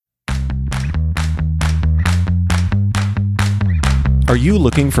Are you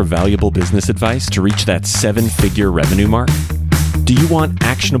looking for valuable business advice to reach that 7-figure revenue mark? Do you want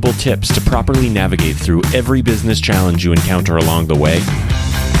actionable tips to properly navigate through every business challenge you encounter along the way?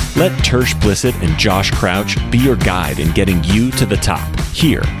 Let Tersh Blissett and Josh Crouch be your guide in getting you to the top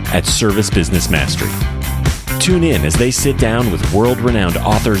here at Service Business Mastery. Tune in as they sit down with world-renowned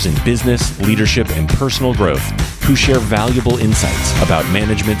authors in business, leadership, and personal growth who share valuable insights about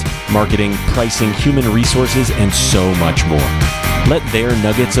management, marketing, pricing, human resources, and so much more. Let their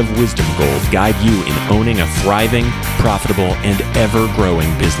nuggets of wisdom gold guide you in owning a thriving, profitable, and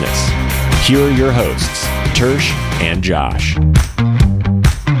ever-growing business. Here are your hosts, Tersh and Josh.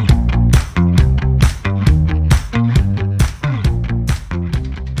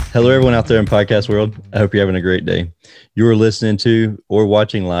 Hello, everyone out there in podcast world. I hope you're having a great day. You are listening to or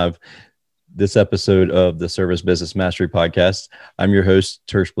watching live this episode of the Service Business Mastery Podcast. I'm your host,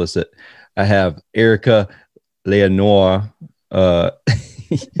 Tersh Blissett. I have Erica Leonor on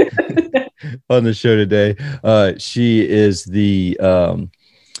the show today. She is the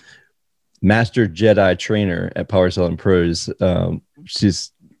Master Jedi Trainer at Power Selling Pros. She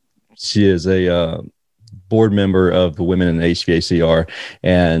is a board member of the Women in HVACR,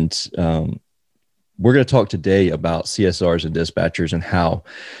 and we're going to talk today about CSRs and dispatchers and how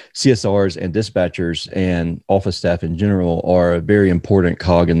CSRs and dispatchers and office staff in general are a very important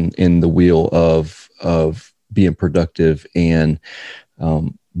cog in the wheel of being productive. And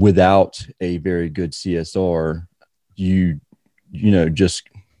without a very good CSR,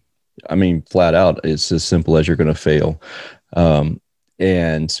 flat out, it's as simple as you're going to fail.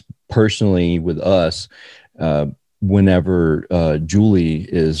 And personally with us, whenever Julie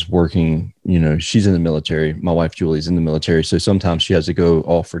is working, she's in the military. My wife, Julie's in the military. So sometimes she has to go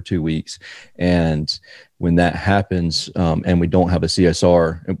off for 2 weeks. And when that happens, and we don't have a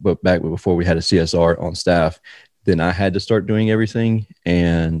CSR, but back before we had a CSR on staff, then I had to start doing everything.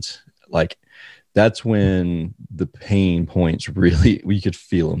 And that's when the pain points really, we could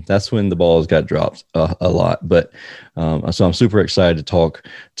feel them. That's when the balls got dropped a lot. But so I'm super excited to talk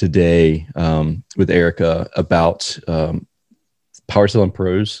today with Erica about Power Selling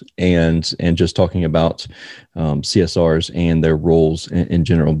Pros and just talking about CSRs and their roles in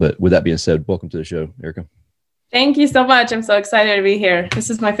general. But with that being said, welcome to the show, Erica. Thank you so much. I'm so excited to be here. This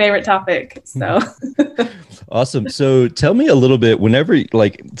is my favorite topic. So awesome. So tell me a little bit,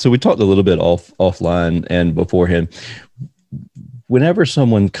 so we talked a little bit offline and beforehand. Whenever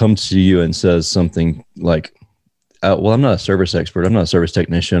someone comes to you and says something like, well, I'm not a service expert, I'm not a service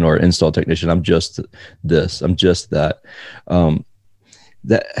technician or install technician, I'm just this, I'm just that.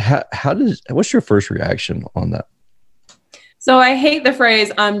 What's your first reaction on that? So I hate the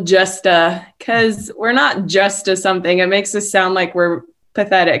phrase, I'm just because we're not just something. It makes us sound like we're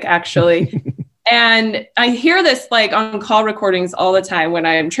pathetic, actually. And I hear this on call recordings all the time when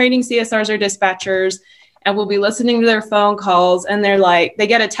I am training CSRs or dispatchers, and we'll be listening to their phone calls, and they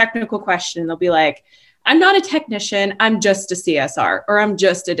get a technical question. They'll be like, I'm not a technician, I'm just a CSR, or I'm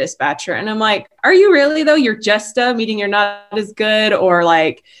just a dispatcher. And I'm like, are you really though? You're just meaning you're not as good, or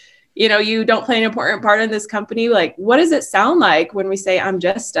you don't play an important part in this company. What does it sound like when we say I'm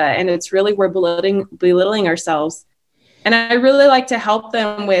just and it's really, we're belittling ourselves. And I really like to help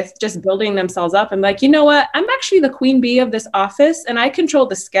them with just building themselves up. I'm like, you know what? I'm actually the queen bee of this office, and I control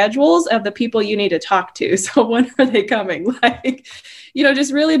the schedules of the people you need to talk to. So when are they coming?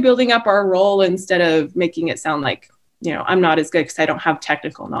 Just really building up our role instead of making it sound like, I'm not as good because I don't have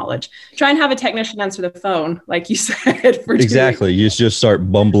technical knowledge. Try and have a technician answer the phone, like you said. Exactly. You just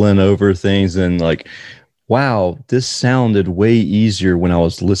start bumbling over things and wow, this sounded way easier when I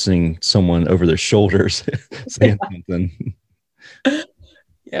was listening to someone over their shoulders saying something.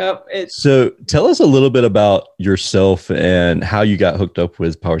 Yep. So tell us a little bit about yourself and how you got hooked up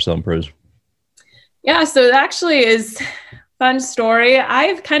with Power Selling Pros. Yeah, so it actually is a fun story.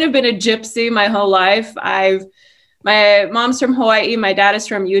 I've kind of been a gypsy my whole life. My mom's from Hawaii, my dad is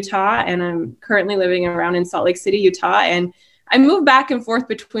from Utah, and I'm currently living around in Salt Lake City, Utah. And I moved back and forth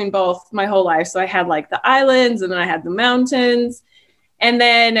between both my whole life. So I had the islands, and then I had the mountains. And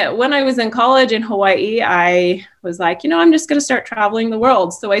then when I was in college in Hawaii, I was like, I'm just going to start traveling the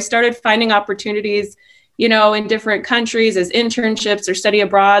world. So I started finding opportunities, in different countries as internships or study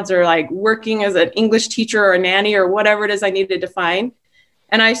abroads, or working as an English teacher or a nanny or whatever it is I needed to find.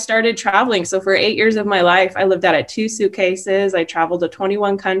 And I started traveling. So for 8 years of my life, I lived out of 2 suitcases. I traveled to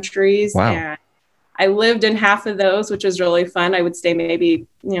 21 countries. Wow. And I lived in half of those, which was really fun. I would stay maybe,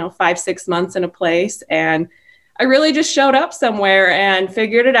 5-6 months in a place. And I really just showed up somewhere and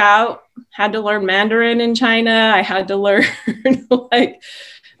figured it out. Had to learn Mandarin in China. I had to learn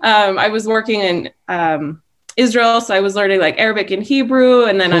I was working in Israel. So I was learning like Arabic and Hebrew,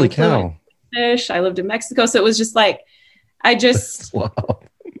 and then Holy I'm fluent cow. in English. I lived in Mexico. So it was just like, I just, Wow.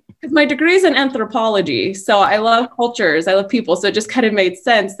 because my degree is in anthropology. So I love cultures. I love people. So it just kind of made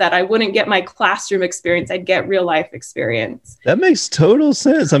sense that I wouldn't get my classroom experience. I'd get real life experience. That makes total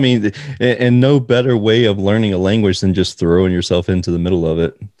sense. I mean, and no better way of learning a language than just throwing yourself into the middle of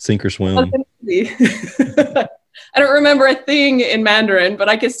it, sink or swim. I don't remember a thing in Mandarin, but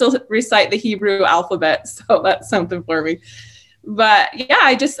I can still recite the Hebrew alphabet. So that's something for me. But yeah,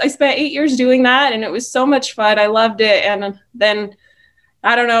 I spent 8 years doing that, and it was so much fun. I loved it. And then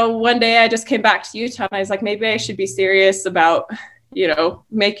I don't know, one day I just came back to Utah and I was like, maybe I should be serious about,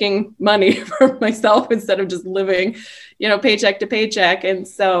 making money for myself instead of just living, paycheck to paycheck. And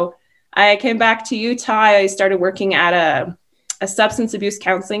so I came back to Utah. I started working at a substance abuse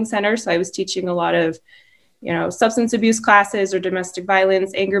counseling center. So I was teaching a lot of, substance abuse classes or domestic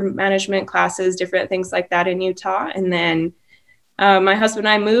violence, anger management classes, different things like that in Utah. And then my husband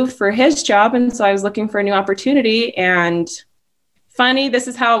and I moved for his job. And so I was looking for a new opportunity. And funny, this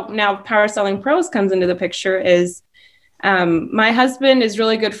is how now Power Selling Pros comes into the picture is my husband is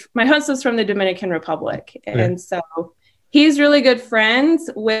really good. My husband's from the Dominican Republic. And so he's really good friends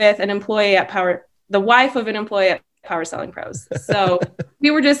with the wife of an employee at Power Selling Pros. So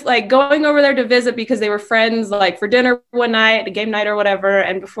we were just like going over there to visit because they were friends, like for dinner one night, a game night or whatever.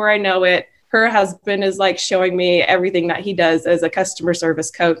 And before I know it, her husband is like showing me everything that he does as a customer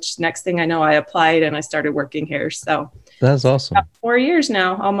service coach. Next thing I know, I applied and I started working here. So that's awesome. About 4 years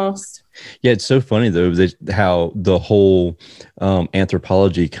now, almost. Yeah, it's so funny though how the whole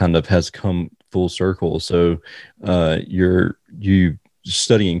anthropology kind of has come full circle. So you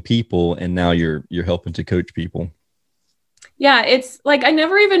studying people, and now you're helping to coach people. Yeah, it's like I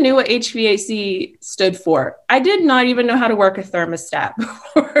never even knew what HVAC stood for. I did not even know how to work a thermostat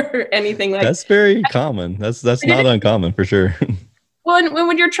or anything like that. That's very common. That's not uncommon for sure. Well,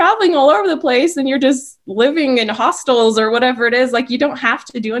 when you're traveling all over the place and you're just living in hostels or whatever it is, like you don't have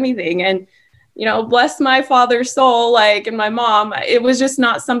to do anything. And, bless my father's soul, like, and my mom, it was just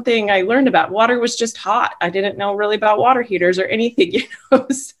not something I learned about. Water was just hot. I didn't know really about water heaters or anything,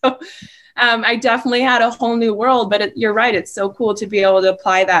 So I definitely had a whole new world, but you're right. It's so cool to be able to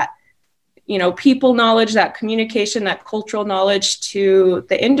apply that, people knowledge, that communication, that cultural knowledge to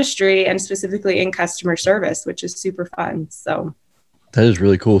the industry and specifically in customer service, which is super fun. So that is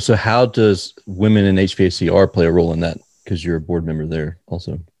really cool. So how does Women in HVACR play a role in that? Because you're a board member there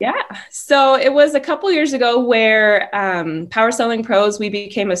also. Yeah. So it was a couple years ago where Power Selling Pros, we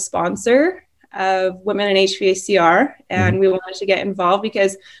became a sponsor of Women in HVACR, and we wanted to get involved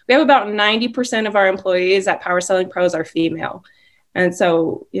because we have about 90% of our employees at Power Selling Pros are female. And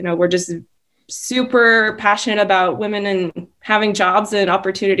so, we're just super passionate about women and having jobs and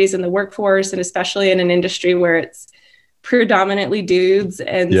opportunities in the workforce, and especially in an industry where it's predominantly dudes.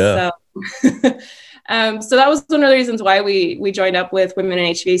 And so that was one of the reasons why we joined up with Women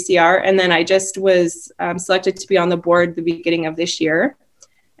in HVACR. And then I just was selected to be on the board the beginning of this year.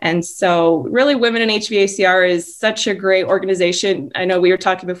 And so really Women in HVACR is such a great organization. I know we were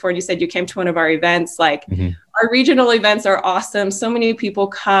talking before and you said you came to one of our events, like our regional events are awesome. So many people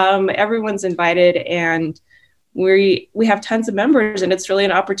come, everyone's invited, and we have tons of members, and it's really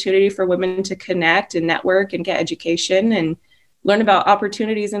an opportunity for women to connect and network and get education and learn about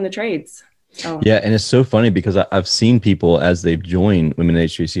opportunities in the trades. So. Yeah. And it's so funny because I've seen people as they've joined Women in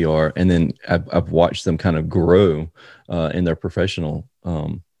HVACR, and then I've watched them kind of grow in their professional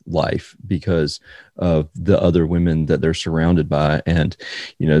life because of the other women that they're surrounded by. And,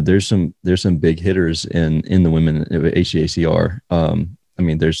 there's some big hitters in the Women in HVACR. I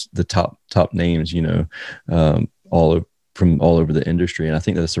mean, there's the top names, from all over the industry. And I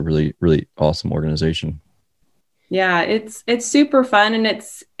think that's a really, really awesome organization. Yeah, it's super fun, and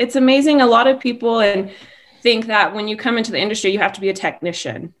it's amazing. A lot of people think that when you come into the industry, you have to be a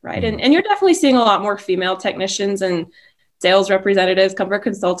technician, right? And you're definitely seeing a lot more female technicians and sales representatives, comfort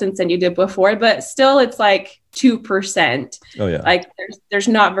consultants than you did before, but still it's like 2%. Oh yeah. Like there's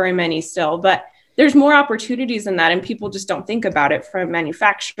not very many still, but there's more opportunities in that, and people just don't think about it. From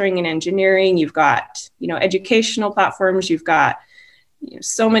manufacturing and engineering, you've got, educational platforms, you've got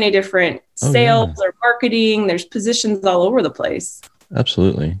so many different sales or marketing. There's positions all over the place.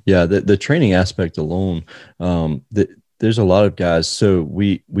 Absolutely. Yeah. The training aspect alone, there's a lot of guys. So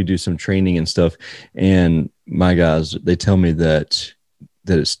we do some training and stuff, and my guys, they tell me that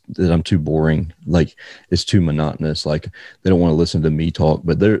I'm too boring. Like it's too monotonous. Like they don't want to listen to me talk,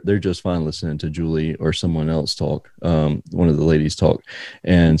 but they're just fine listening to Julie or someone else talk. One of the ladies talk.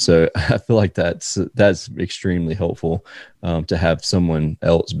 And so I feel like that's extremely helpful, to have someone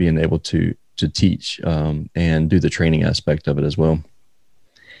else being able to teach and do the training aspect of it as well.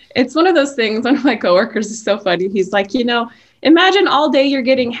 It's one of those things. One of my coworkers is so funny. He's like, imagine all day you're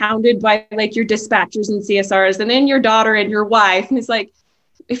getting hounded by like your dispatchers and CSRs and then your daughter and your wife. And he's like,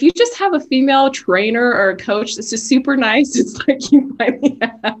 if you just have a female trainer or a coach that's just super nice, it's like you finally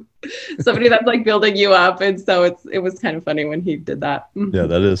have somebody that's like building you up. And so it was kind of funny when he did that. Yeah,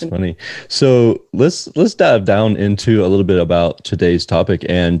 that is funny. So let's dive down into a little bit about today's topic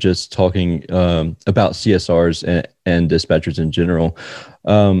and just talking about CSRs and dispatchers in general.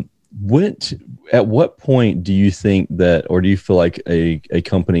 At what point do you think that, or do you feel like a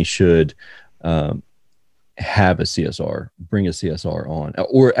company should have a CSR, bring a CSR on?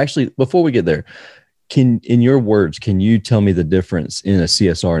 Or actually, before we get there, in your words, can you tell me the difference in a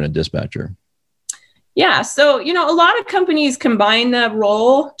CSR and a dispatcher? Yeah. So, a lot of companies combine the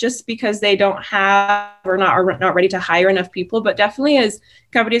role just because they don't have or are not ready to hire enough people. But definitely as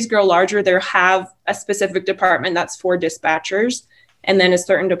companies grow larger, they have a specific department that's for dispatchers and then a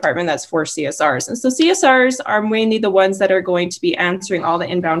certain department that's for CSRs. And so CSRs are mainly the ones that are going to be answering all the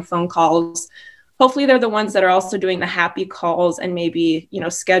inbound phone calls. Hopefully they're the ones that are also doing the happy calls and maybe,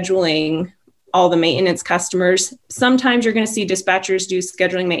 scheduling all the maintenance customers. Sometimes you're going to see dispatchers do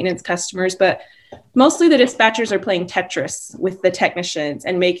scheduling maintenance customers, but mostly the dispatchers are playing Tetris with the technicians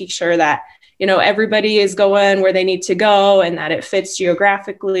and making sure that, everybody is going where they need to go and that it fits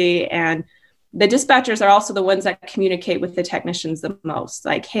geographically. And the dispatchers are also the ones that communicate with the technicians the most.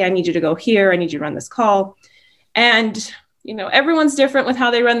 Like, hey, I need you to go here. I need you to run this call. And everyone's different with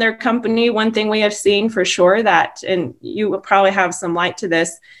how they run their company. One thing we have seen for sure that, and you will probably have some light to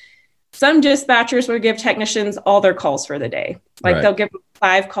this, some dispatchers will give technicians all their calls for the day. Like They'll give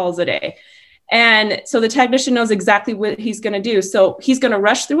 5 calls a day. And so the technician knows exactly what he's going to do. So he's going to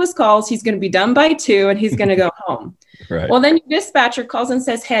rush through his calls. He's going to be done by 2 and he's going to go home. Right. Well, then your dispatcher calls and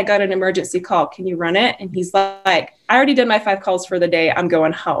says, hey, I got an emergency call. Can you run it? And he's like, I already did my 5 calls for the day. I'm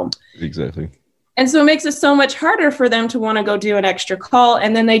going home. Exactly. And so it makes it so much harder for them to want to go do an extra call.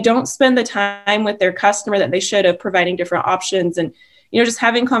 And then they don't spend the time with their customer that they should have, providing different options and, just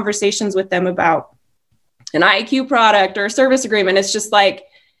having conversations with them about an IQ product or a service agreement. It's just like,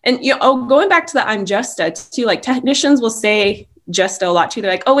 and, going back to the I'm Justa too, like technicians will say Justa a lot too.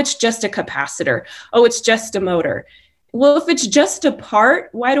 They're like, oh, it's just a capacitor. Oh, it's just a motor. Well, if it's just a part,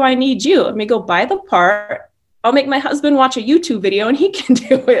 why do I need you? Let me go buy the part. I'll make my husband watch a YouTube video and he can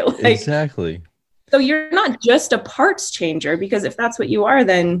do it. Like, exactly. So you're not just a parts changer, because if that's what you are,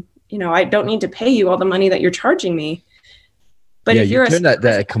 then, I don't need to pay you all the money that you're charging me. But yeah, if you're you turn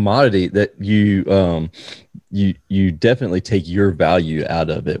that commodity that you definitely take your value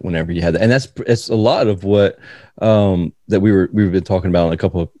out of it whenever you have that. And it's a lot of what that we've been talking about in a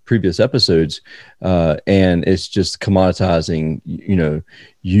couple of previous episodes. And it's just commoditizing,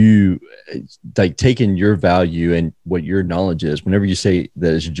 you like taking your value and what your knowledge is. Whenever you say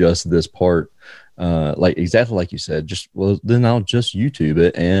that it's just this part, like exactly like you said, then I'll just YouTube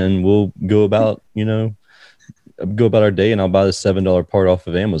it and we'll go about our day and I'll buy the $7 part off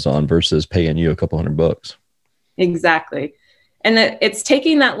of Amazon versus paying you a couple $100. Exactly. And it's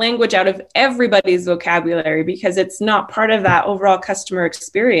taking that language out of everybody's vocabulary because it's not part of that overall customer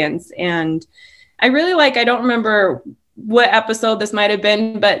experience. And I don't remember what episode this might have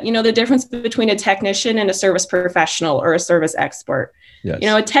been, but the difference between a technician and a service professional or a service expert. Yes.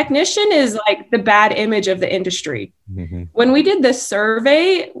 A technician is like the bad image of the industry. Mm-hmm. When we did this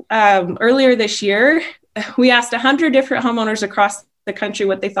survey earlier this year, we asked 100 different homeowners across the country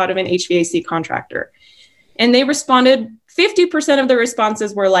what they thought of an HVAC contractor. And they responded, 50% of the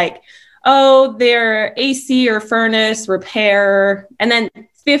responses were like, oh, their AC or furnace repair. And then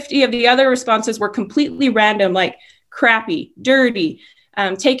 50 of the other responses were completely random, like crappy, dirty,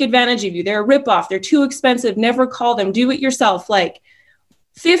 take advantage of you. They're a ripoff. They're too expensive. Never call them. Do it yourself. Like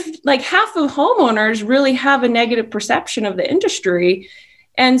half of homeowners really have a negative perception of the industry.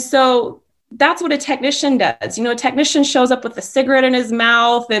 And so that's what a technician does. A technician shows up with a cigarette in his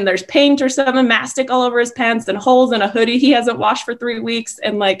mouth and there's paint or something, mastic all over his pants and holes in a hoodie he hasn't washed for 3 weeks.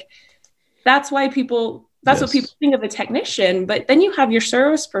 And that's what people think of a technician. But then you have your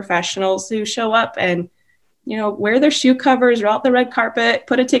service professionals who show up and, wear their shoe covers, roll out the red carpet,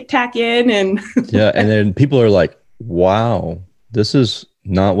 put a Tic Tac in. And yeah. And then people are like, wow, this is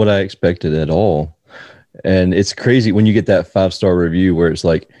not what I expected at all. And it's crazy when you get that 5-star review where it's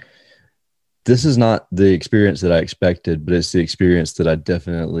like, this is not the experience that I expected, but it's the experience that I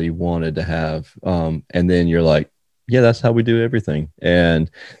definitely wanted to have. And then you're like, yeah, that's how we do everything.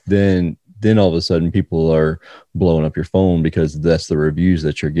 And then all of a sudden people are blowing up your phone because that's the reviews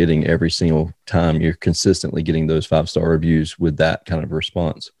that you're getting every single time. You're consistently getting those 5-star reviews with that kind of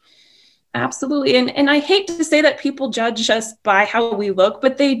response. Absolutely. And I hate to say that people judge us by how we look,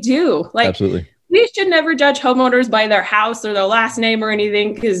 but they do. Like, Absolutely. we should never judge homeowners by their house or their last name or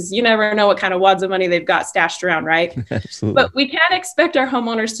anything, because you never know what kind of wads of money they've got stashed around, right? Absolutely. But we can't expect our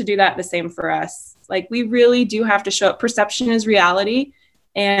homeowners to do that the same for us. Like, we really do have to show up. Perception is reality.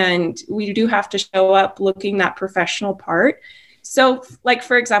 And we do have to show up looking that professional part. So, like,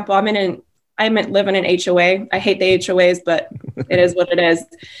 for example, I live in an HOA. I hate the HOAs, but it is what it is.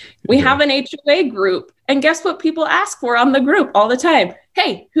 We have an HOA group. And guess what people ask for on the group all the time?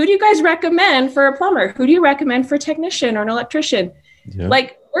 Hey, who do you guys recommend for a plumber? Who do you recommend for a technician or an electrician? Yeah.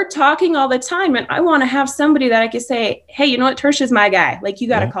 Like, we're talking all the time. And I want to have somebody that I can say, hey, you know what? Tersh is my guy. Like, you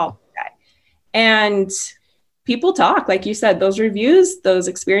got to call that guy. And people talk, like you said, those reviews, those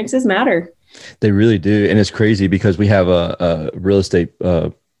experiences matter. They really do. And it's crazy because we have a real estate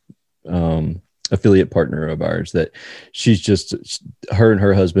affiliate partner of ours that her and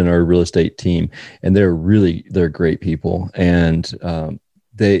her husband are a real estate team, and they're great people. And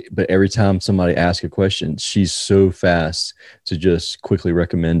but every time somebody asks a question, she's so fast to just quickly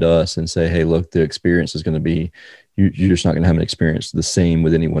recommend us and say, hey, look, the experience is going to be, you're just not going to have an experience the same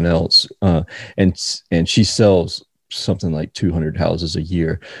with anyone else. And she sells something like 200 houses a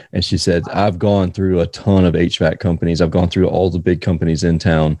year. And she said, I've gone through a ton of HVAC companies. I've gone through all the big companies in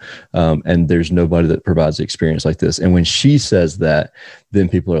town. And there's nobody that provides the experience like this. And when she says that, then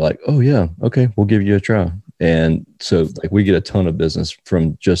people are like, oh yeah, okay, we'll give you a try. And so like we get a ton of business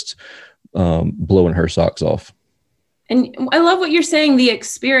from just blowing her socks off. And I love what you're saying, the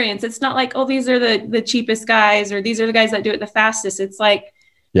experience. It's not like, oh, these are the cheapest guys, or these are the guys that do it the fastest. It's like,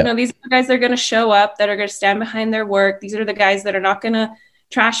 you know, these are the guys that are going to show up, that are going to stand behind their work. These are the guys that are not going to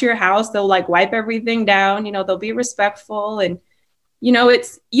trash your house. They'll like wipe everything down. You know, they'll be respectful. And, you know,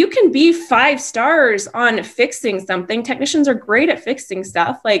 you can be 5 stars on fixing something. Technicians are great at fixing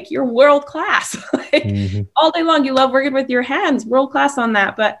stuff. Like, you're world class. All day long, you love working with your hands, world class on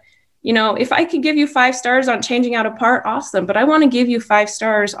that. But, you know, if I could give you 5 stars on changing out a part, awesome. But I want to give you 5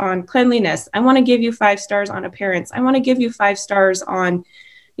 stars on cleanliness. I want to give you 5 stars on appearance. I want to give you 5 stars on,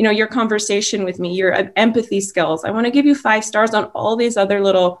 you know, your conversation with me, your empathy skills. I want to give you 5 stars on all these other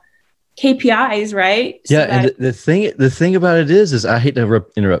little KPIs, right? Yeah. And the thing about it is I hate to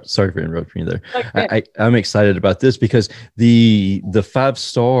interrupt. Sorry for interrupting you there. Okay. I'm excited about this because the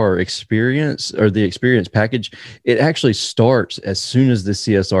 5-star experience, or the experience package, it actually starts as soon as the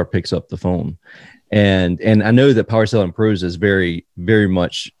CSR picks up the phone. And I know that Power Selling Pros is very, very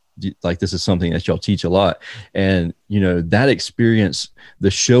much like, this is something that y'all teach a lot. And, you know, that experience, the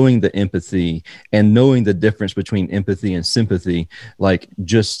showing the empathy and knowing the difference between empathy and sympathy, like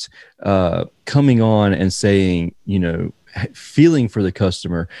just coming on and saying, you know, feeling for the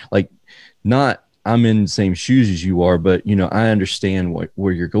customer, like, not I'm in the same shoes as you are, but, you know, I understand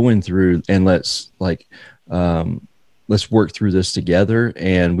where you're going through, and let's work through this together.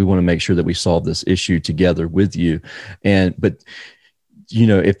 And we want to make sure that we solve this issue together with you. But you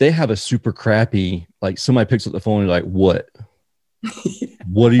know, if they have a super crappy, like somebody picks up the phone and like, what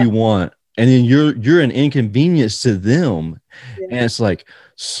do you want? And then you're an inconvenience to them. Yeah. And it's like,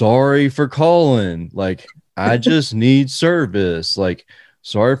 sorry for calling. Like, I just need service. Like,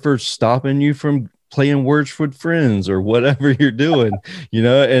 sorry for stopping you from playing Words with Friends or whatever you're doing, you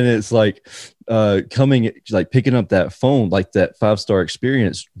know? And it's like, picking up that phone, like that 5-star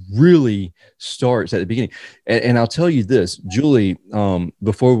experience really starts at the beginning. And I'll tell you this, Julie,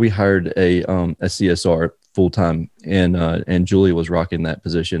 before we hired a CSR full-time, and Julie was rocking that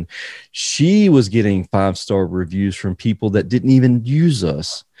position, she was getting 5-star reviews from people that didn't even use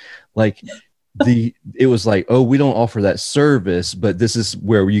us. Like, it was like, oh, we don't offer that service, but this is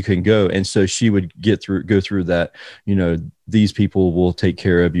where you can go. And so she would go through that, you know, these people will take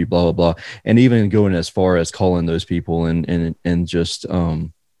care of you, blah, blah, blah. And even going as far as calling those people and just,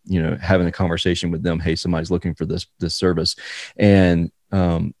 you know, having a conversation with them. Hey, somebody's looking for this service. And,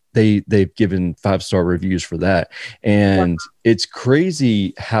 they've given 5-star reviews for that. And it's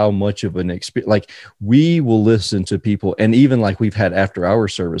crazy how much of an experience, like, we will listen to people, and even like we've had after hour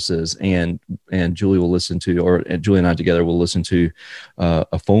services, and Julie will listen to, or Julie and I together will listen to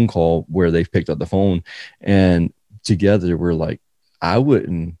a phone call where they've picked up the phone, and together we're like, I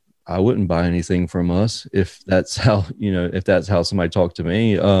wouldn't buy anything from us if that's how somebody talked to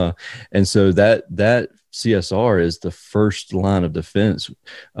me. And so that CSR is the first line of defense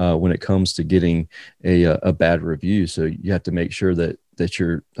when it comes to getting a bad review. So you have to make sure that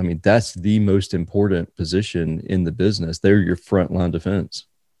that's the most important position in the business. They're your front line defense.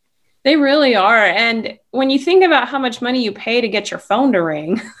 They really are. And when you think about how much money you pay to get your phone to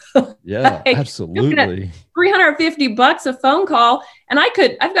ring, Yeah, like, absolutely. $350 a phone call. And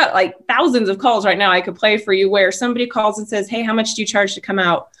I've got like thousands of calls right now I could play for you where somebody calls and says, hey, how much do you charge to come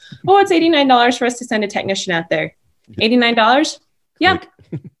out? Oh, it's $89 for us to send a technician out there. $89? Yeah.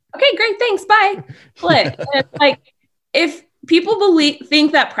 Okay, great. Thanks. Bye. Click. And it's like, if people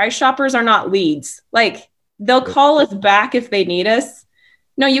think that price shoppers are not leads, like they'll call us back if they need us.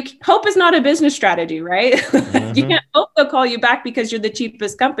 No, hope is not a business strategy, right? You can't hope they'll call you back because you're the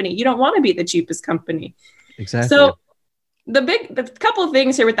cheapest company. You don't want to be the cheapest company. Exactly. So the couple of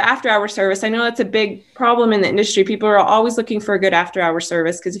things here with the after hour service, I know that's a big problem in the industry. People are always looking for a good after hour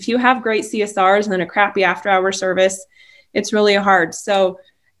service because if you have great CSRs and then a crappy after hour service, it's really hard. So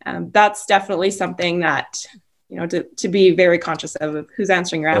that's definitely something that, to be very conscious of who's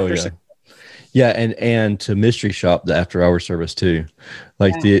answering your after service. Yeah. And to mystery shop the after hour service too.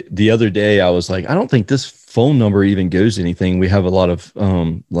 Like the other day I was like, I don't think this phone number even goes to anything. We have a lot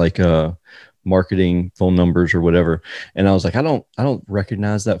of marketing phone numbers or whatever. And I was like, I don't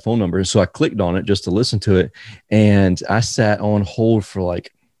recognize that phone number. And so I clicked on it just to listen to it. And I sat on hold for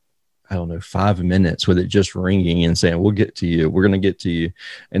like, I don't know, 5 minutes with it just ringing and saying, we'll get to you. We're going to get to you.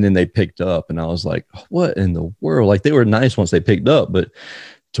 And then they picked up and I was like, what in the world? Like they were nice once they picked up, but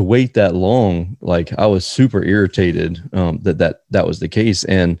to wait that long, like I was super irritated that was the case.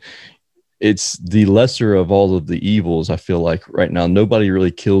 And it's the lesser of all of the evils. I feel like right now, nobody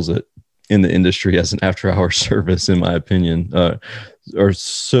really kills it in the industry as an after hour service, in my opinion, or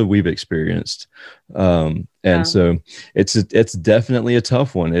so we've experienced. So it's definitely a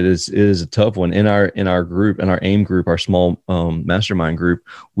tough one. It is a tough one. In our group, in our AIM group, our small mastermind group,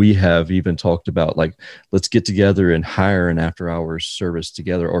 we have even talked about like, let's get together and hire an after hours service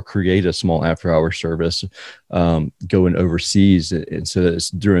together or create a small after hours service going overseas. And so it's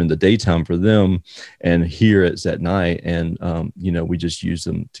during the daytime for them and here it's at night. And, we just use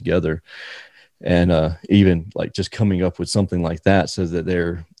them together. And even like just coming up with something like that so that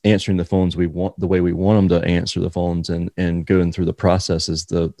they're answering the phones the way we want them to answer the phones and going through the processes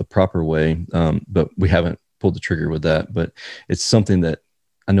the proper way. But we haven't pulled the trigger with that. But it's something that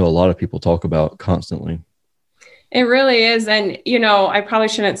I know a lot of people talk about constantly. It really is. And, I probably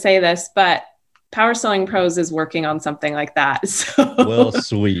shouldn't say this, but Power Selling Pros is working on something like that. So well,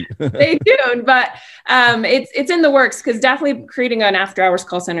 sweet. Stay tuned, but it's in the works because definitely creating an after hours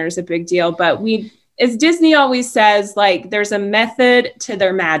call center is a big deal. But as Disney always says, like there's a method to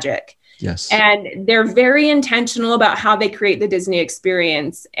their magic. Yes. And they're very intentional about how they create the Disney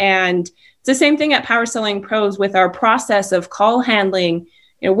experience. And it's the same thing at Power Selling Pros with our process of call handling.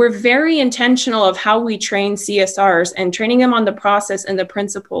 We're very intentional of how we train CSRs and training them on the process and the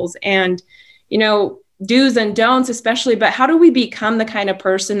principles and do's and don'ts, especially, but how do we become the kind of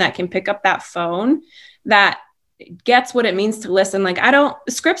person that can pick up that phone that gets what it means to listen? Like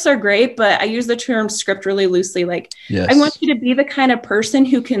scripts are great, but I use the term script really loosely. Like yes. I want you to be the kind of person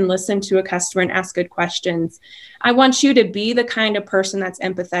who can listen to a customer and ask good questions. I want you to be the kind of person that's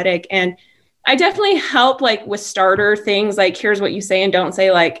empathetic. And I definitely help like with starter things, like here's what you say and don't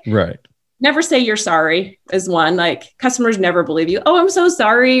say, like, right. Never say you're sorry is one. Like customers never believe you. Oh, I'm so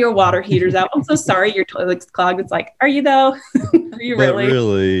sorry your water heater's out. I'm so sorry your toilet's clogged. It's like, are you though? Are you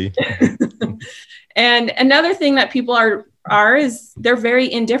really? And another thing that people are is they're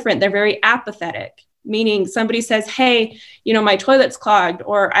very indifferent. They're very apathetic, meaning somebody says, hey, my toilet's clogged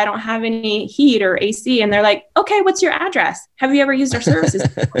or I don't have any heat or AC. And they're like, okay, what's your address? Have you ever used our services?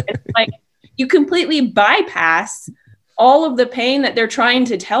 It's like you completely bypass all of the pain that they're trying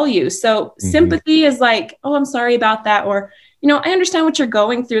to tell you. So sympathy is like, oh, I'm sorry about that. Or, I understand what you're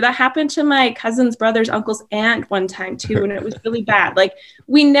going through. That happened to my cousin's brother's uncle's aunt one time too. And it was really bad. Like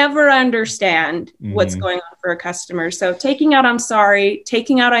we never understand what's going on for a customer. So taking out, I'm sorry,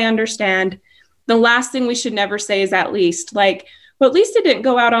 taking out, I understand. The last thing we should never say is at least. Like, well, at least it didn't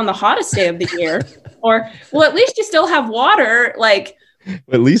go out on the hottest day of the year. Or, well, at least you still have water. Like,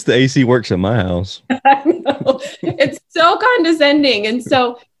 at least the AC works at my house. I know. It's so condescending. And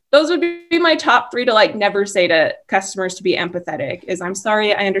so those would be my top 3 to like never say to customers to be empathetic is I'm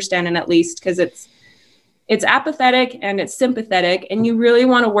sorry, I understand. And at least because it's apathetic and it's sympathetic and you really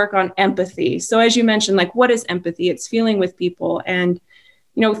want to work on empathy. So as you mentioned, like what is empathy? It's feeling with people and,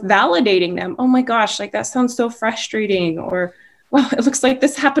 validating them. Oh my gosh, like that sounds so frustrating. Or, well, it looks like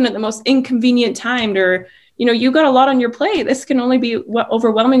this happened at the most inconvenient time. Or, you got a lot on your plate. This can only be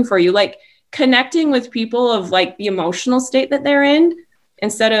overwhelming for you. Like connecting with people of like the emotional state that they're in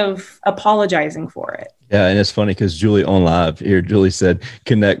instead of apologizing for it. Yeah, and it's funny because Julie on live here, Julie said,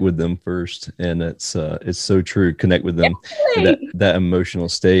 connect with them first, and it's so true. Connect with them, that emotional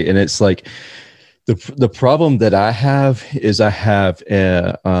state, and it's like the problem that I have is I have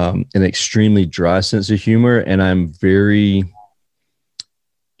an extremely dry sense of humor, and I'm very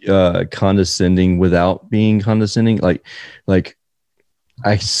condescending without being condescending. Like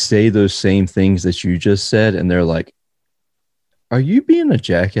I say those same things that you just said, and they're like, are you being a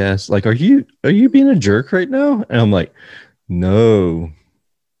jackass? Like, are you being a jerk right now? And I'm like, no,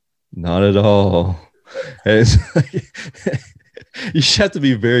 not at all. And it's like, you just have to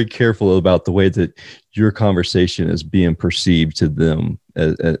be very careful about the way that your conversation is being perceived to them.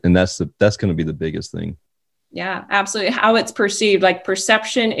 And that's going to be the biggest thing. Yeah, absolutely. How it's perceived, like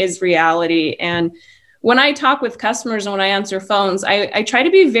perception is reality. And when I talk with customers and when I answer phones, I try to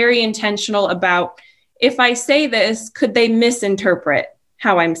be very intentional about, if I say this, could they misinterpret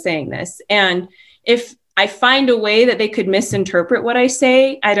how I'm saying this? And if I find a way that they could misinterpret what I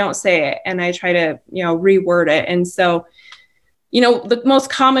say, I don't say it. And I try to, reword it. And so, the most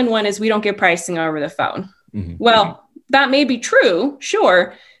common one is we don't give pricing over the phone. Mm-hmm. Well, that may be true,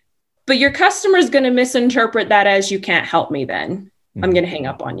 sure. But your customer is going to misinterpret that as you can't help me then. Mm-hmm. I'm going to hang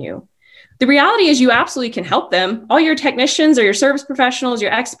up on you. The reality is you absolutely can help them. All your technicians or your service professionals,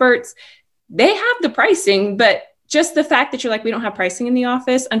 your experts, they have the pricing, but just the fact that you're like, we don't have pricing in the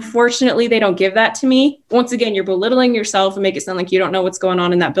office, unfortunately, they don't give that to me. Once again, you're belittling yourself and make it sound like you don't know what's going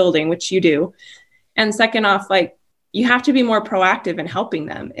on in that building, which you do. And second off, like, you have to be more proactive in helping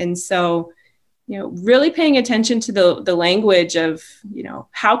them. And so, really paying attention to the language of,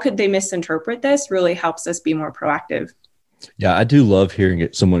 how could they misinterpret this really helps us be more proactive. Yeah, I do love hearing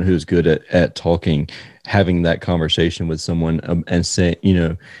it. Someone who's good at talking, having that conversation with someone and saying,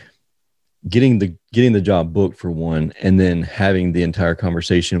 getting the job booked for one, and then having the entire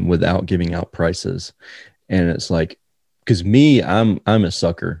conversation without giving out prices. And it's like, because I'm a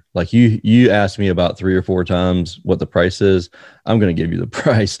sucker. Like you asked me about 3 or 4 times what the price is, I'm going to give you the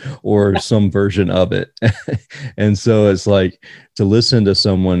price or some version of it. And so it's like, to listen to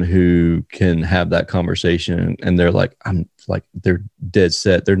someone who can have that conversation and they're like, they're dead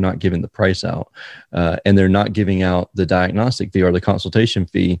set. They're not giving the price out, and they're not giving out the diagnostic fee or the consultation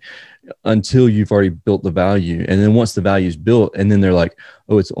fee until you've already built the value. And then once the value is built, and then they're like,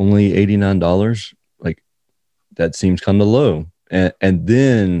 oh, it's only $89. Like, that seems kind of low. And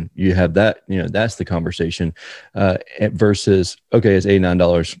then you have that, that's the conversation versus, okay, it's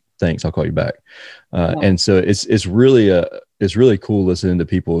 $89. Thanks. I'll call you back. And so it's really cool listening to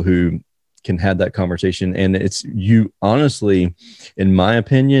people who can have that conversation. And it's, you honestly, in my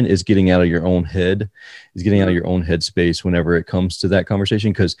opinion, is getting out of your own head, is getting out of your own headspace whenever it comes to that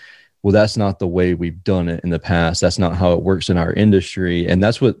conversation. Because, well, that's not the way we've done it in the past. That's not how it works in our industry. And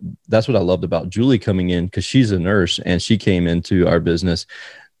that's what I loved about Julie coming in, because she's a nurse and she came into our business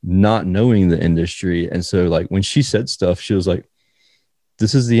not knowing the industry. And so, like, when she said stuff, she was like,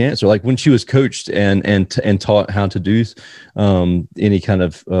 this is the answer. Like when she was coached and taught how to do any kind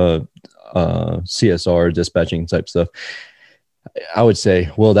of CSR dispatching type stuff, I would say,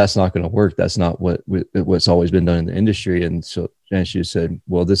 well, that's not going to work. That's not what's always been done in the industry. And she said,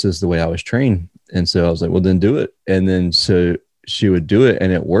 well, this is the way I was trained. And so I was like, well, then do it. And then so she would do it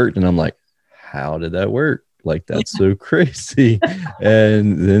and it worked. And I'm like, how did that work? Like, that's so crazy.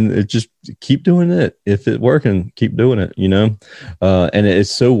 And then it just keep doing it. If it's working, keep doing it, and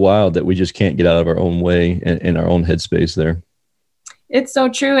it's so wild that we just can't get out of our own way and in our own headspace there. It's so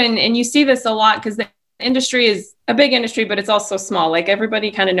true. And you see this a lot because the industry is a big industry, but it's also small. Like,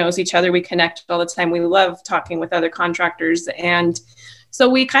 everybody kind of knows each other. We connect all the time. We love talking with other contractors. And so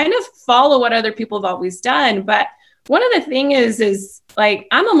we kind of follow what other people have always done. But one of the things is like,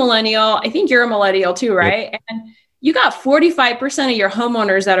 I'm a millennial. I think you're a millennial too, right? Yep. And you got 45% of your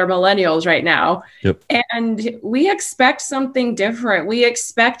homeowners that are millennials right now. Yep. And we expect something different. We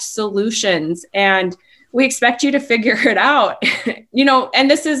expect solutions, and we expect you to figure it out,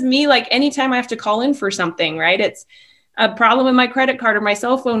 and this is me, like, anytime I have to call in for something, right? It's a problem with my credit card or my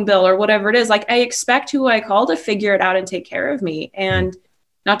cell phone bill or whatever it is. Like, I expect who I call to figure it out and take care of me and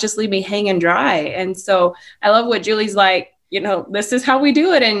not just leave me hanging dry. And so I love what Julie's like, this is how we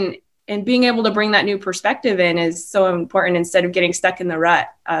do it. And being able to bring that new perspective in is so important, instead of getting stuck in the rut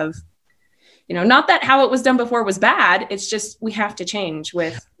of, not that how it was done before was bad. It's just, we have to change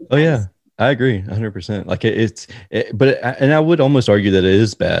with. Oh yeah. I agree 100%. Like and I would almost argue that it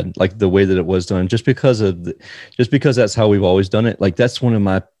is bad, like the way that it was done, just because that's how we've always done it. Like, that's one of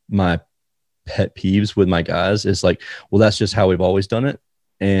my pet peeves with my guys is like, well, that's just how we've always done it.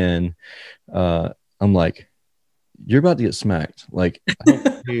 And I'm like, you're about to get smacked. Like, I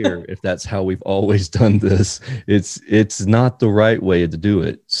don't care if that's how we've always done this. It's not the right way to do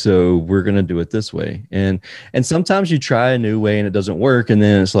it. So we're going to do it this way. And sometimes you try a new way and it doesn't work. And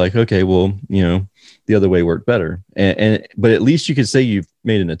then it's like, okay, well, the other way worked better. But at least you could say you've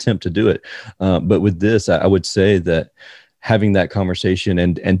made an attempt to do it. But with this, I would say that having that conversation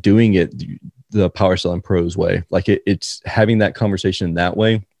and doing it the Power Selling Pros way, like it's having that conversation that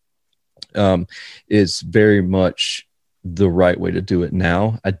way, is very much the right way to do it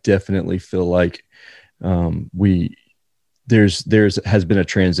now. I definitely feel like there's has been a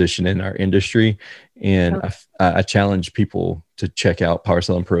transition in our industry, and I challenge people to check out Power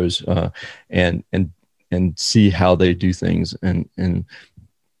Selling Pros and see how they do things. And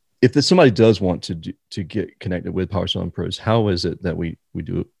if somebody does want to get connected with Power Selling Pros, how is it that we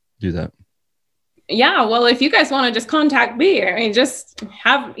do that? Yeah, well, if you guys want to just contact me, I mean, just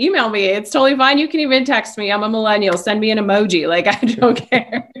email me. It's totally fine. You can even text me. I'm a millennial. Send me an emoji. Like, I don't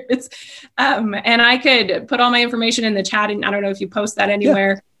care. And I could put all my information in the chat, and I don't know if you post that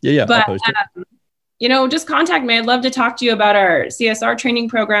anywhere. Yeah. But, I'll post it. Just contact me. I'd love to talk to you about our CSR training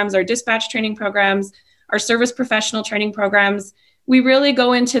programs, our dispatch training programs, our service professional training programs. We really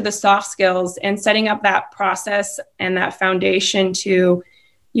go into the soft skills and setting up that process and that foundation to,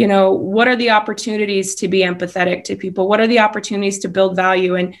 what are the opportunities to be empathetic to people? What are the opportunities to build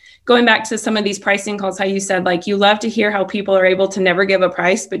value? And going back to some of these pricing calls, how you said, like, you love to hear how people are able to never give a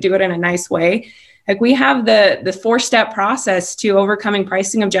price, but do it in a nice way. Like, we have the 4-step process to overcoming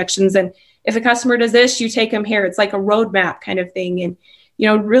pricing objections. And if a customer does this, you take them here. It's like a roadmap kind of thing. And,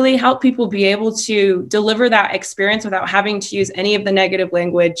 really help people be able to deliver that experience without having to use any of the negative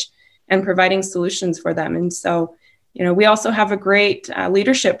language and providing solutions for them. And so, we also have a great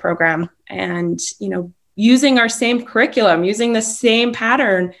leadership program, and, using our same curriculum, using the same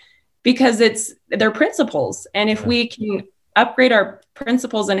pattern, because they're principles. And if we can upgrade our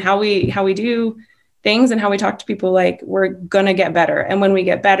principles and how we do things and how we talk to people, like, we're going to get better. And when we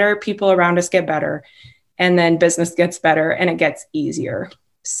get better, people around us get better, and then business gets better and it gets easier.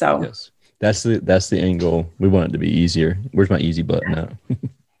 So yes, that's the end goal. We want it to be easier. Where's my easy button now?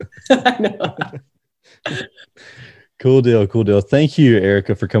 I know. Cool deal. Thank you,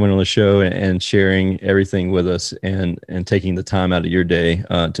 Erica, for coming on the show and sharing everything with us and taking the time out of your day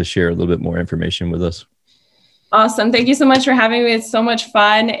to share a little bit more information with us. Awesome. Thank you so much for having me. It's so much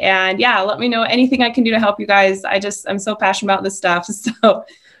fun. And let me know anything I can do to help you guys. I'm so passionate about this stuff. So,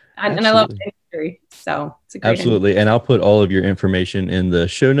 and I love the industry. So it's a great Absolutely. And I'll put all of your information in the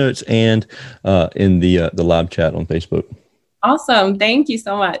show notes and in the live chat on Facebook. Awesome. Thank you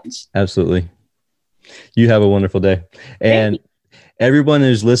so much. Absolutely. You have a wonderful day. And everyone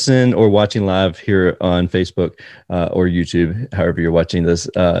who's listening or watching live here on Facebook or YouTube, however you're watching this,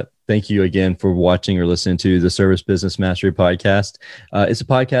 thank you again for watching or listening to the Service Business Mastery Podcast. It's a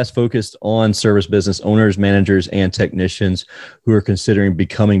podcast focused on service business owners, managers, and technicians who are considering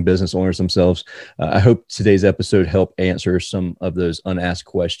becoming business owners themselves. I hope today's episode helped answer some of those unasked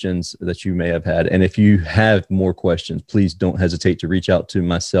questions that you may have had. And if you have more questions, please don't hesitate to reach out to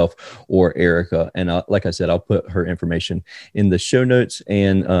myself or Erica. And like I said, I'll put her information in the show notes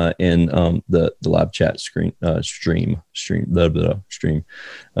and in the live chat stream.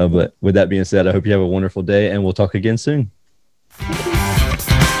 But with that being said, I hope you have a wonderful day, and we'll talk again soon.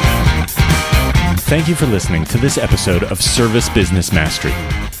 Thank you for listening to this episode of Service Business Mastery.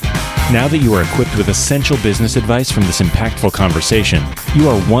 Now that you are equipped with essential business advice from this impactful conversation, you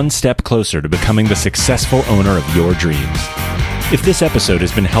are one step closer to becoming the successful owner of your dreams. If this episode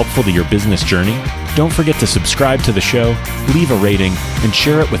has been helpful to your business journey, don't forget to subscribe to the show, leave a rating, and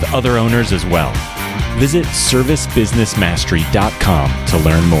share it with other owners as well. Visit servicebusinessmastery.com to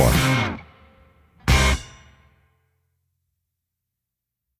learn more.